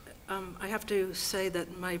Well, I have to say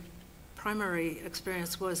that my primary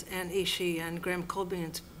experience was Anne Ishii and Graham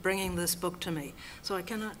Colbean's bringing this book to me. So I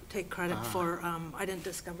cannot take credit for, I didn't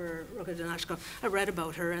discover Roku Denishiko. I read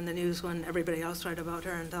about her in the news when everybody else read about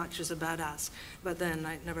her and thought she was a badass. But then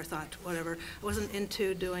I never thought, whatever. I wasn't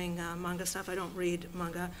into doing manga stuff. I don't read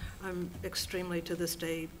manga. I'm extremely, to this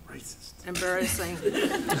day, Racist. embarrassing.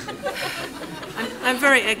 I'm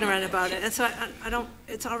very ignorant about it. And so I don't,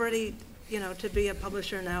 it's already, you know, to be a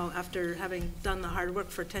publisher now after having done the hard work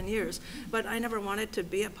for 10 years. But I never wanted to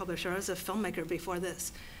be a publisher. I was a filmmaker before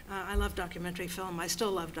this. I love documentary film. I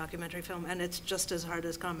still love documentary film, and it's just as hard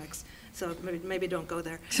as comics. So maybe don't go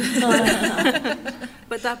there.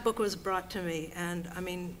 But that book was brought to me, and I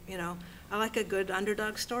mean, you know, I like a good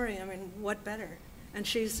underdog story. I mean, what better? And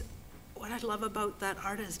what I love about that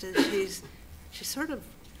artist is she's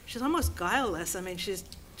almost guileless. I mean, she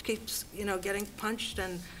keeps, you know, getting punched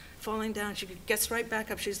and falling down. She gets right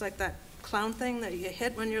back up. She's like that clown thing that you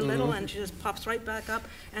hit when you're little, and she just pops right back up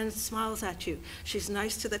and smiles at you. She's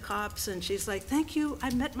nice to the cops, and she's like, thank you,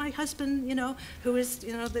 I met my husband, you know, who is,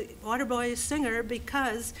 you know, the Waterboy singer,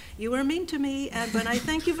 because you were mean to me, but I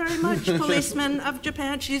thank you very much, policeman of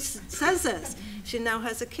Japan. She says this. She now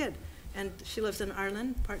has a kid, and she lives in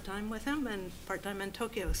Ireland part-time with him and part-time in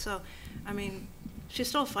Tokyo. So, I mean, she's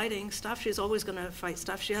still fighting stuff. She's always going to fight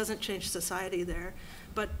stuff. She hasn't changed society there,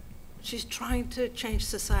 but she's trying to change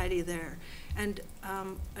society there. And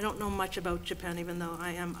I don't know much about Japan, even though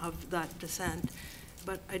I am of that descent,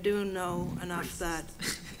 but I do know enough that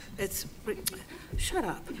it's, shut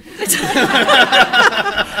up.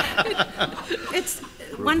 It's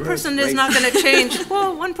one person is not going to change,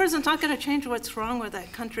 well, one person's not going to change what's wrong with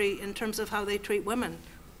that country in terms of how they treat women.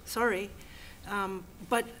 Sorry.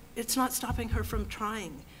 But it's not stopping her from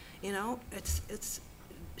trying, you know?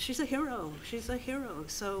 She's a hero. She's a hero.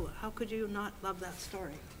 So how could you not love that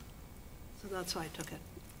story? So that's why I took it.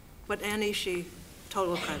 But Annie,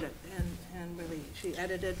 total credit. And really, she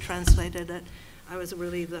edited, translated it. I was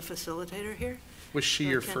really the facilitator here. Was she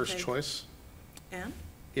your first choice? Anne?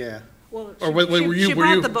 Yeah. Well, she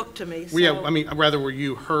brought the book to me. So. Yeah, I mean, rather, were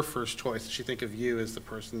you her first choice? Did she think of you as the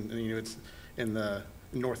person, you know, it's in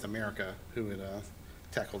North America who would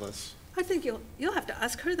tackle this? I think you'll have to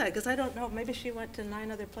ask her that, because I don't know. Maybe she went to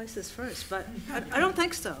 9 other places first, but I don't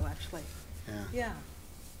think so, actually. Yeah. Yeah.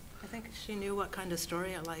 I think she knew what kind of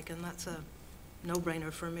story I like, and that's a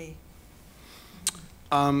no-brainer for me.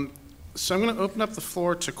 So I'm going to open up the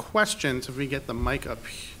floor to questions if we get the mic up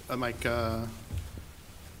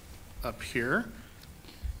here.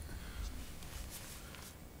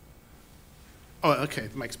 Oh, okay,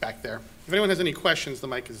 the mic's back there. If anyone has any questions, the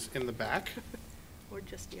mic is in the back. Or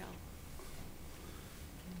just yell.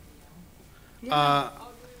 Yeah,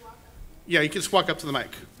 you can just walk up to the mic.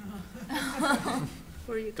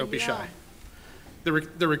 Or you can Don't be yell. shy.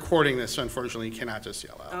 They're recording this, so unfortunately you cannot just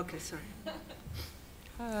yell out. Okay, sorry.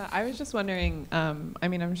 I was just wondering, I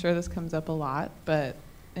mean, I'm sure this comes up a lot, but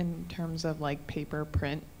in terms of like paper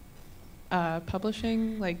print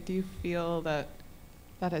publishing, like, do you feel that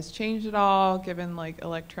has changed at all, given like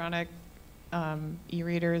electronic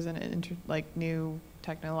e-readers and like new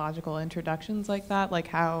technological introductions like that? Like,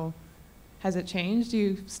 how has it changed? Do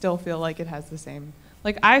you still feel like it has the same,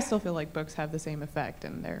 like, I still feel like books have the same effect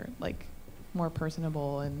and they're like more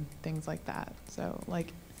personable and things like that. So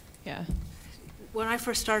like, yeah. When I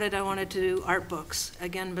first started, I wanted to do art books,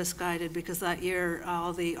 again misguided, because that year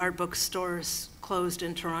all the art book stores closed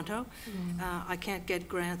in Toronto. I can't get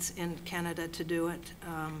grants in Canada to do it.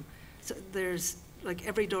 So there's, like,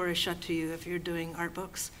 every door is shut to you if you're doing art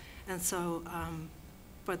books. And so,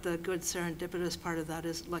 but the good serendipitous part of that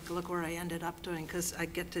is, like, look where I ended up doing, because I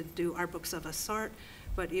get to do art books of a sort,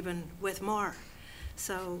 but even with more.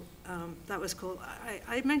 So that was cool.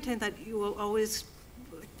 I maintain that you will always,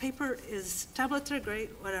 tablets are great,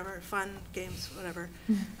 whatever, fun, games, whatever.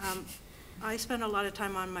 I spend a lot of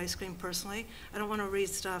time on my screen personally. I don't want to read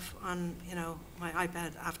stuff on, my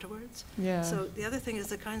iPad afterwards. Yeah. So the other thing is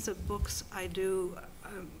the kinds of books I do,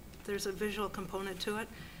 there's a visual component to it.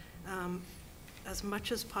 As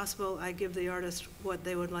much as possible, I give the artist what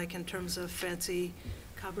they would like in terms of fancy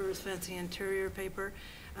covers, fancy interior paper.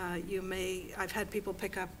 I've had people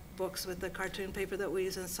pick up books with the cartoon paper that we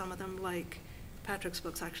use, and some of them, like Patrick's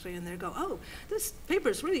books actually, and they go, "Oh, this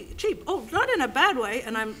paper's really cheap." Oh, not in a bad way.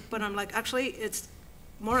 But I'm like, actually, it's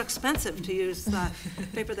more expensive to use that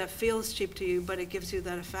paper that feels cheap to you, but it gives you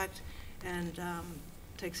that effect and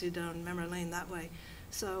takes you down memory lane that way.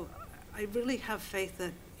 So I really have faith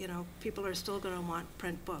that people are still going to want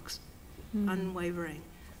print books, unwavering.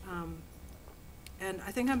 And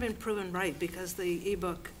I think I've been proven right, because the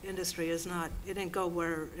ebook industry it didn't go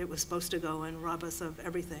where it was supposed to go and rob us of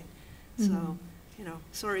everything. So,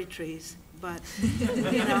 sorry trees, but,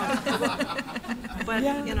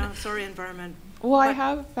 sorry environment. Well, I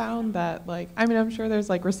have found that, I'm sure there's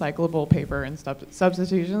recyclable paper and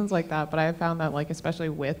substitutions like that, but I have found that especially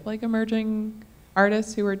with emerging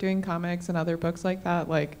artists who are doing comics and other books like that,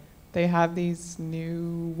 they have these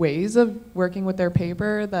new ways of working with their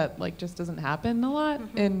paper that just doesn't happen a lot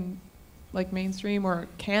in mainstream, or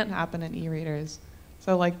can't happen in e-readers.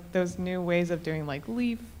 So those new ways of doing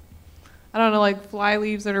leaf, I don't know, fly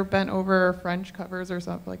leaves that are bent over French covers or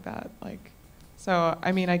something like that. So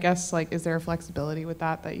I guess is there a flexibility with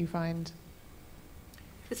that you find?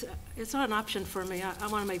 It's not an option for me. I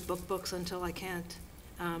want to make books until I can't.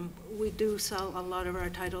 We do sell a lot of our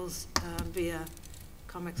titles via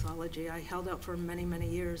Comixology. I held out for many, many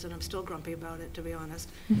years, and I'm still grumpy about it, to be honest.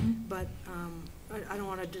 But I don't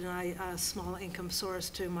want to deny a small income source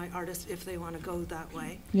to my artists if they want to go that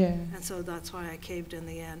way. Yeah. And so that's why I caved in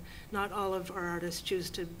the end. Not all of our artists choose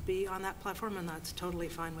to be on that platform, and that's totally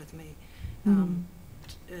fine with me.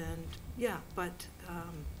 But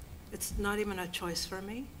it's not even a choice for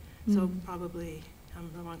me, so probably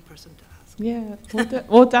I'm the wrong person to ask. Yeah,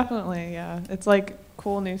 well, definitely, yeah. It's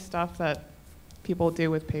cool new stuff that people do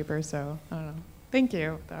with paper, so I don't know. Thank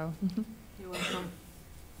you, though. You're welcome.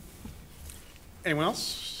 Anyone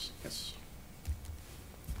else? Yes.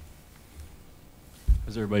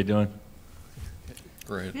 How's everybody doing?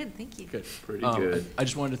 Great. Good, thank you. Good. Pretty good. I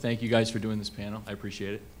just wanted to thank you guys for doing this panel. I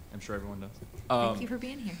appreciate it. I'm sure everyone does. Thank you for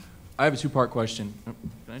being here. I have a two-part question. Oh,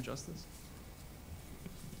 can I adjust this?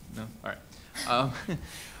 No? All right.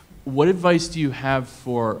 What advice do you have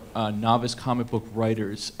for novice comic book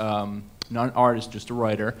writers, not an artist, just a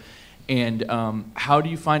writer, and how do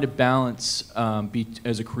you find a balance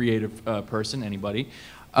as a creative person, anybody,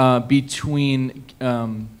 between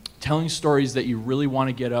telling stories that you really want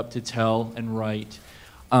to get up to tell and write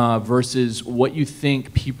versus what you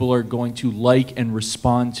think people are going to like and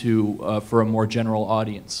respond to for a more general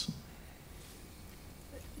audience?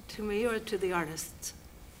 To me or to the artists?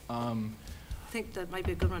 I think that might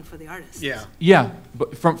be a good one for the artists. Yeah. Yeah,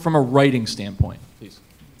 but from a writing standpoint, please.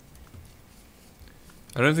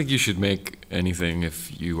 I don't think you should make anything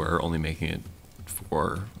if you are only making it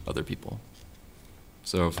for other people.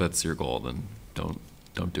 So if that's your goal, then don't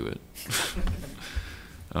do it.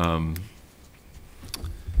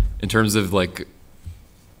 In terms of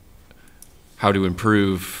how to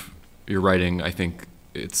improve your writing, I think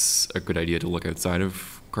it's a good idea to look outside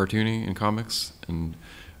of cartooning and comics. And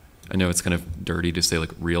I know it's kind of dirty to say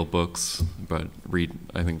real books, but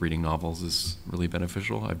I think reading novels is really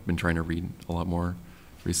beneficial. I've been trying to read a lot more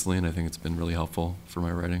recently, and I think it's been really helpful for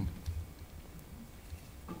my writing.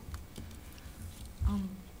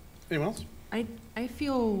 Anyone else? I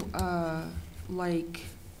feel like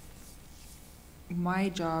my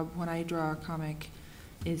job when I draw a comic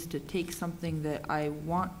is to take something that I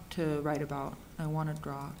want to write about, I want to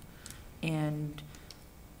draw, and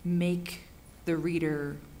make the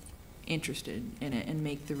reader interested in it and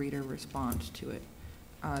make the reader respond to it.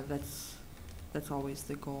 That's always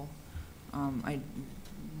the goal. I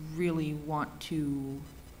really want to,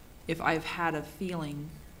 if I've had a feeling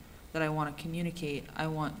that I want to communicate, I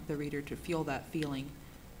want the reader to feel that feeling.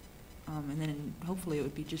 And then hopefully it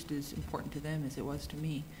would be just as important to them as it was to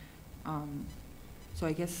me. So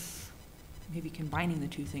I guess maybe combining the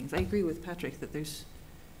two things. I agree with Patrick that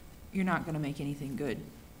you're not going to make anything good,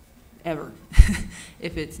 ever,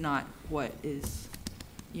 if it's not what is,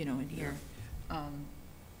 in here.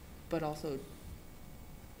 But also,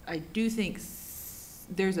 I do think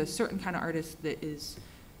there's a certain kind of artist that is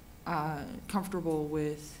comfortable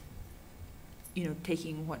with,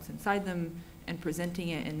 taking what's inside them and presenting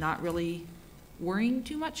it and not really worrying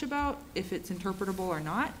too much about if it's interpretable or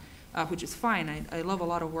not, which is fine. I love a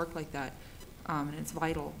lot of work like that, and it's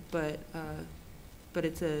vital. But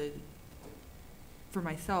it's for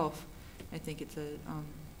myself, I think it's a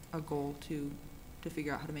goal to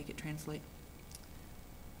figure out how to make it translate.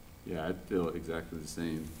 Yeah, I feel exactly the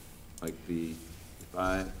same. Like if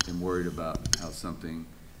I am worried about how something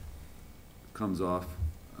comes off,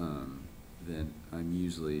 then I'm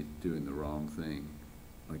usually doing the wrong thing.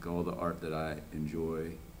 Like all the art that I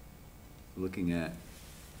enjoy looking at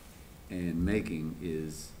and making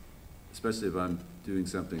is, especially if I'm doing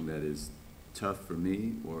something that is tough for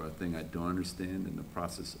me or a thing I don't understand, in the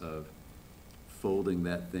process of folding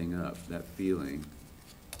that thing up, that feeling,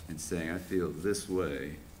 and saying, I feel this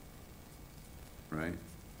way, right?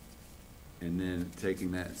 And then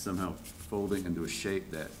taking that and somehow folding into a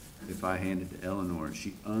shape that if I hand it to Eleanor and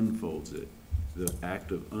she unfolds it, the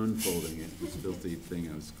act of unfolding it, this filthy thing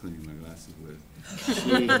I was cleaning my glasses with,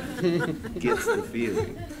 she gets the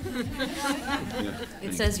feeling. Yeah,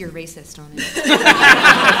 It says you're racist on it.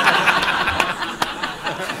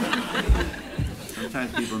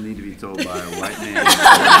 Sometimes people need to be told by a white man they're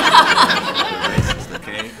racist,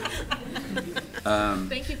 okay?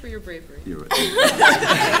 Thank you for your bravery. You're right.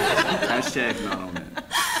 Hashtag not on that.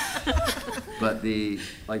 But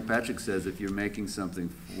like Patrick says, if you're making something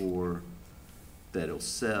that'll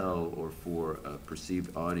sell or for a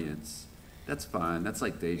perceived audience, that's fine. That's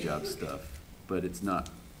like day job stuff, but it's not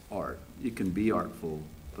art. It can be artful,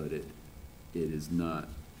 but it is not.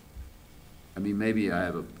 I mean, maybe I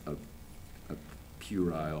have a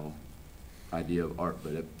puerile idea of art,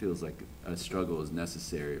 but it feels like a struggle is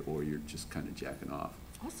necessary, or you're just kind of jacking off.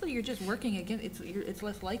 Also, you're just working against, it's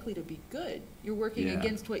less likely to be good. You're working Yeah.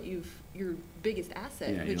 against your biggest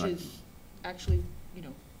asset, Yeah, which you're is actually,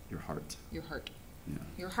 Your heart. your heart. Yeah.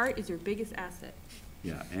 Your heart is your biggest asset.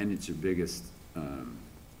 Yeah, and it's your biggest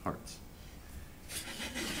heart.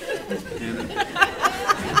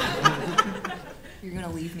 You're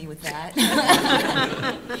gonna leave me with that.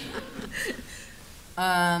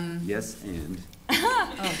 Yes, and.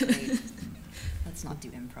 Oh, great. Let's not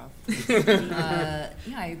do improv.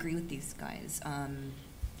 Yeah, I agree with these guys. I'm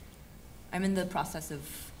in the process of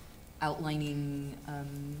outlining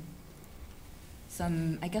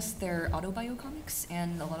some, I guess they're autobio comics,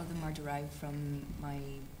 and a lot of them are derived from my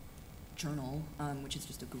journal, which is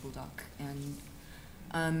just a Google Doc. And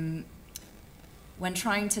when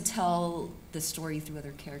trying to tell the story through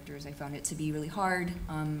other characters, I found it to be really hard.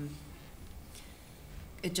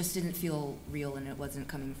 It just didn't feel real, and it wasn't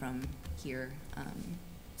coming from here.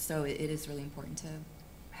 So it is really important to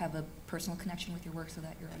have a personal connection with your work so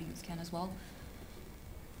that your audience can as well.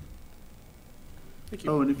 Thank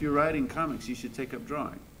you. Oh, and if you're writing comics, you should take up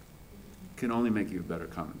drawing. It can only make you a better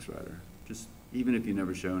comics writer. Just even if you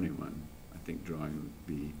never show anyone, I think drawing would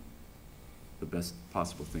be the best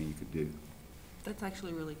possible thing you could do. That's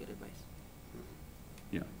actually really good advice.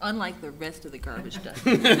 Yeah. Unlike the rest of the garbage stuff.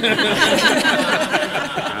 Kind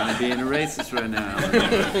of being a racist right now. A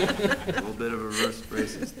little bit of a reverse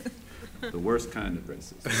racist. The worst kind of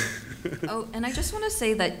racist. Oh, and I just want to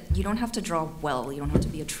say that you don't have to draw well. You don't have to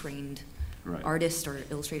be a trained Right. artist or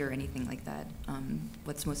illustrator or anything like that.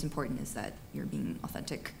 What's most important is that you're being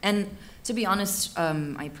authentic. And to be honest,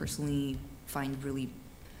 I personally find really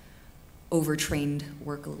overtrained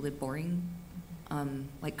work a little bit boring.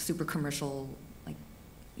 Like super commercial, like,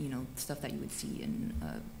 stuff that you would see in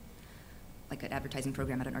like an advertising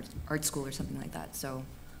program at an art school or something like that. So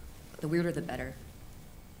the weirder the better.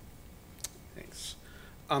 Thanks.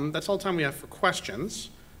 That's all the time we have for questions,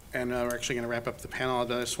 and we're actually going to wrap up the panel. I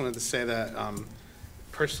just wanted to say that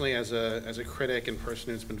personally, as a critic and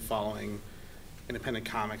person who's been following independent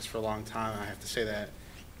comics for a long time, I have to say that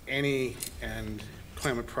Annie and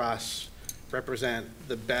Koyama Press represent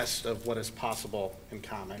the best of what is possible in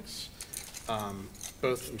comics,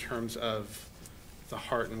 both in terms of the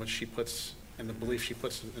heart in which she puts and the belief she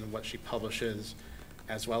puts in what she publishes,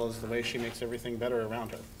 as well as the way she makes everything better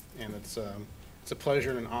around her. And it's a pleasure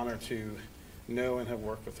and an honor to know and have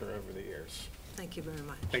worked with her over the years. Thank you very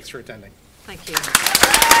much. Thanks for attending. Thank you.